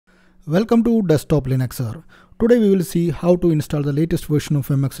Welcome to Desktop Linuxer. Today we will see how to install the latest version of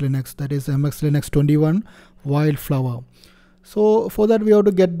MX Linux, that is MX Linux 21 Wildflower. So for that we have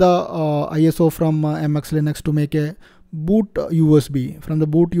to get the ISO from MX Linux to make a boot USB. From the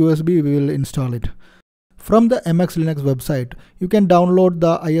boot USB we will install it. From the MX Linux website you can download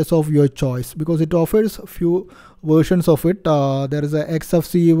the ISO of your choice because it offers few versions of it. There is a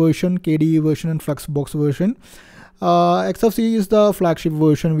XFCE version, KDE version and Fluxbox version. XFCE is the flagship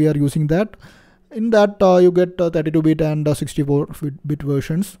version. We are using that. In that you get 32-bit and 64-bit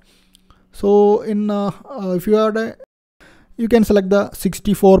versions. So in if you are you can select the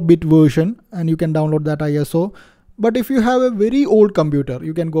 64-bit version and you can download that ISO. But if you have a very old computer,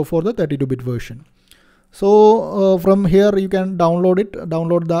 you can go for the 32-bit version. So from here you can download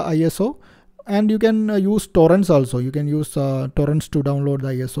the ISO, and you can use torrents also. You can use torrents to download the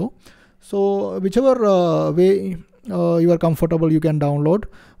ISO. So whichever way you are comfortable, you can download.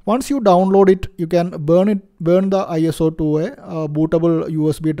 Once you download it, you can burn the ISO to a bootable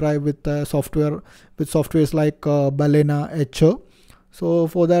USB drive with softwares like Balena Etcher. So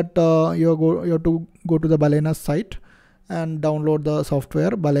for that you have to go to the Balena site and download the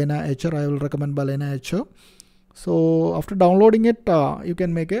software Balena Etcher. I will recommend Balena Etcher. So after downloading it, you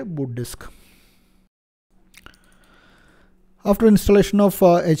can make a boot disk. After installation of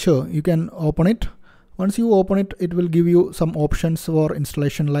Etcher, you can open it. Once you open it, it will give you some options for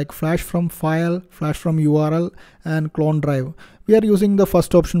installation like flash from file, flash from URL and clone drive. We are using the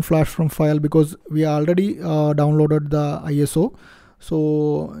first option, flash from file, because we already downloaded the ISO.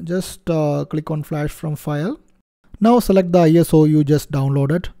 So just click on flash from file. Now select the ISO you just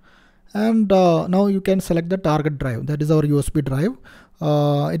downloaded, and now you can select the target drive, that is our USB drive.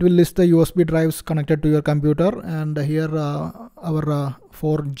 It will list the USB drives connected to your computer, and here our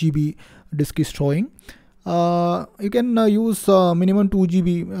 4 GB disk is showing. You can use minimum 2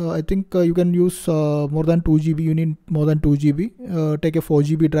 GB. I think you can use more than 2 GB. You need more than 2 GB. Take a 4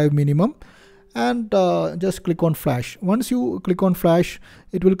 GB drive minimum, and just click on flash. Once you click on flash,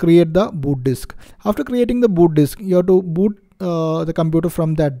 it will create the boot disk. After creating the boot disk, you have to boot the computer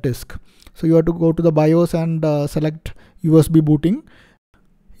from that disk. So you have to go to the BIOS and select USB booting.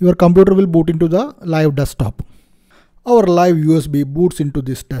 Your computer will boot into the live desktop. Our live USB boots into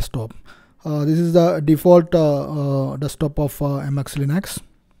this desktop. This is the default desktop of MX Linux.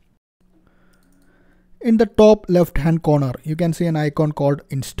 In the top left hand corner, you can see an icon called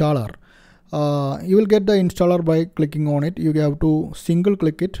installer. You will get the installer by clicking on it. You have to single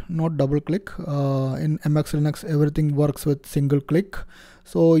click it, not double click. In MX Linux, everything works with single click.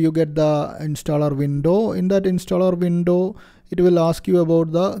 So you get the installer window. In that installer window, it will ask you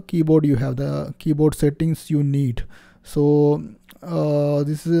about the keyboard you have, the keyboard settings you need. So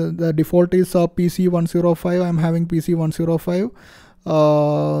this is the default is PC 105. I'm having PC 105.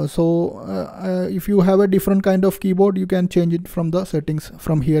 If you have a different kind of keyboard, you can change it from the settings.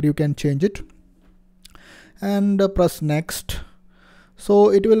 From here you can change it, and press next. So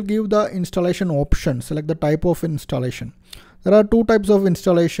it will give the installation option. Select the type of installation. There are two types of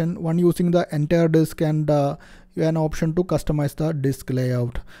installation, one using the entire disk, and you have an option to customize the disk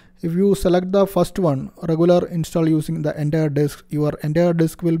layout. If you select the first one, regular install using the entire disk, your entire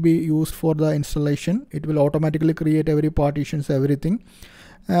disk will be used for the installation. It will automatically create every partitions, everything,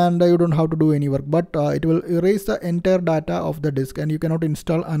 and you don't have to do any work, but it will erase the entire data of the disk, and you cannot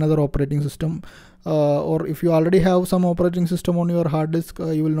install another operating system, or if you already have some operating system on your hard disk,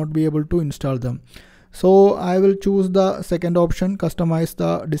 you will not be able to install them. So I will choose the second option, customize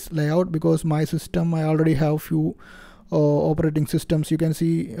the disk layout, because my system, I already have few operating systems. You can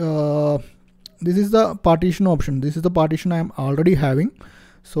see this is the partition option. This is the partition I am already having.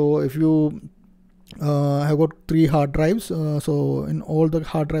 So if you have got 3 hard drives, so in all the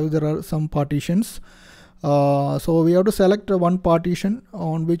hard drives there are some partitions. So we have to select one partition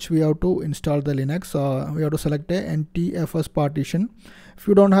on which we have to install the Linux. We have to select a NTFS partition. If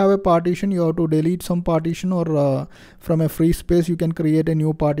you don't have a partition, you have to delete some partition, or from a free space you can create a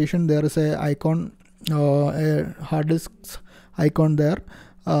new partition. There is a icon, a hard disk icon there.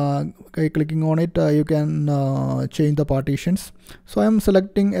 Clicking on it, you can change the partitions. So I am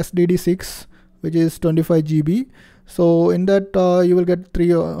selecting SDD6, which is 25 GB. So in that you will get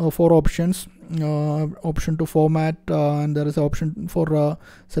 3 or 4 options. Option to format, and there is an option for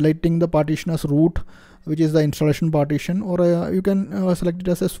selecting the partition as root, which is the installation partition, or you can select it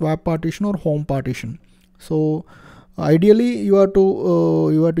as a swap partition or home partition. So ideally you have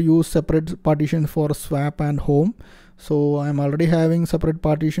to use separate partitions for swap and home. So I am already having separate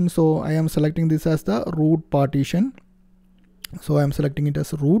partition, so I am selecting this as the root partition. So I am selecting it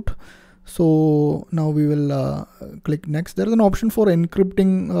as root. So now we will click next. There is an option for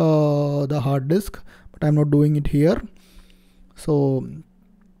encrypting the hard disk, but I'm not doing it here. So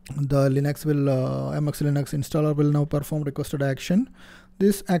the Linux will MX Linux installer will now perform requested action.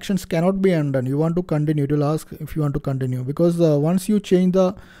 These actions cannot be undone. You want to continue, it will ask if you want to continue, because once you change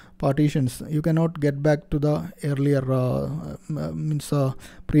the partitions, you cannot get back to the earlier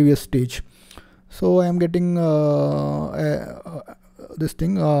previous stage. So I am getting this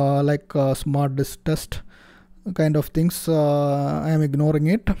thing like smart disk test kind of things. I am ignoring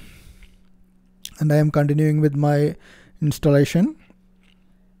it, and I am continuing with my installation.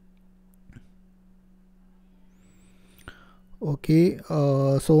 Okay,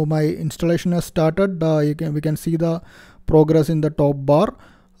 so my installation has started. We can see the progress in the top bar.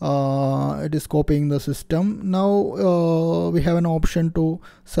 It is copying the system. Now we have an option to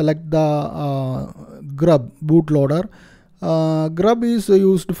select the Grub bootloader. Grub is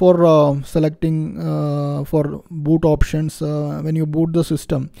used for selecting for boot options. When you boot the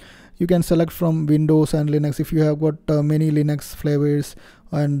system, you can select from Windows and Linux. If you have got many Linux flavors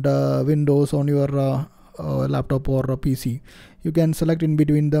and Windows on your laptop or a PC, you can select in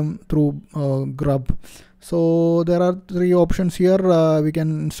between them through Grub. So there are three options here. We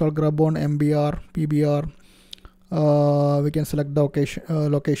can install Grub on MBR, PBR. We can select the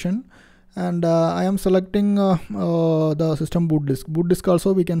location, and I am selecting the system boot disk. Boot disk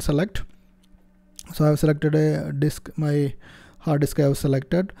also we can select. So I have selected a disk. My hard disk I have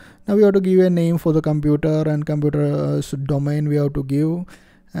selected. Now we have to give a name for the computer, and computer domain we have to give,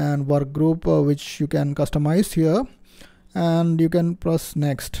 and work group which you can customize here, and you can press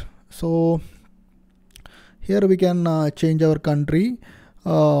next. So here we can change our country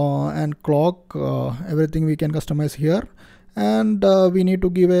and clock, everything we can customize here, and we need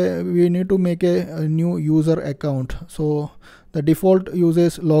to make a new user account. So the default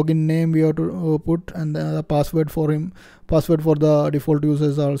user's login name we have to put, and the password for the default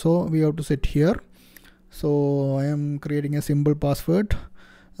users also we have to set here. So I am creating a simple password.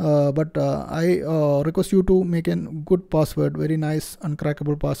 But I request you to make a good password, very nice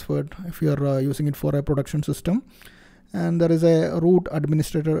uncrackable password if you are using it for a production system. And there is a root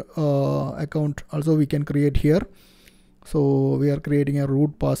administrator account also we can create here. So we are creating a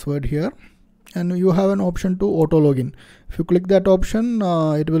root password here, and you have an option to auto login. If you click that option,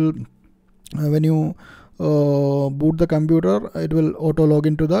 it will when you boot the computer, it will auto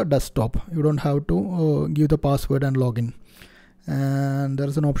login to the desktop. You don't have to give the password and login. And there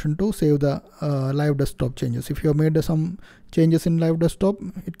is an option to save the live desktop changes. If you have made some changes in live desktop,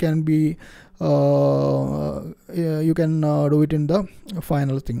 it can be you can do it in the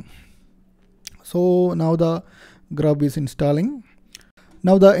final thing. So now the Grub is installing.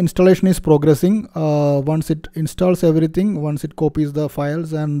 Now the installation is progressing. Once it installs everything, once it copies the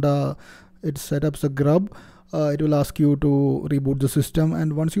files and it sets up the Grub, it will ask you to reboot the system,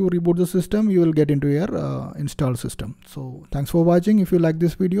 and once you reboot the system, you will get into your installed system. So thanks for watching. If you like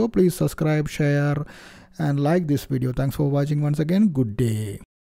this video, please subscribe, share and like this video. Thanks for watching once again. Good day.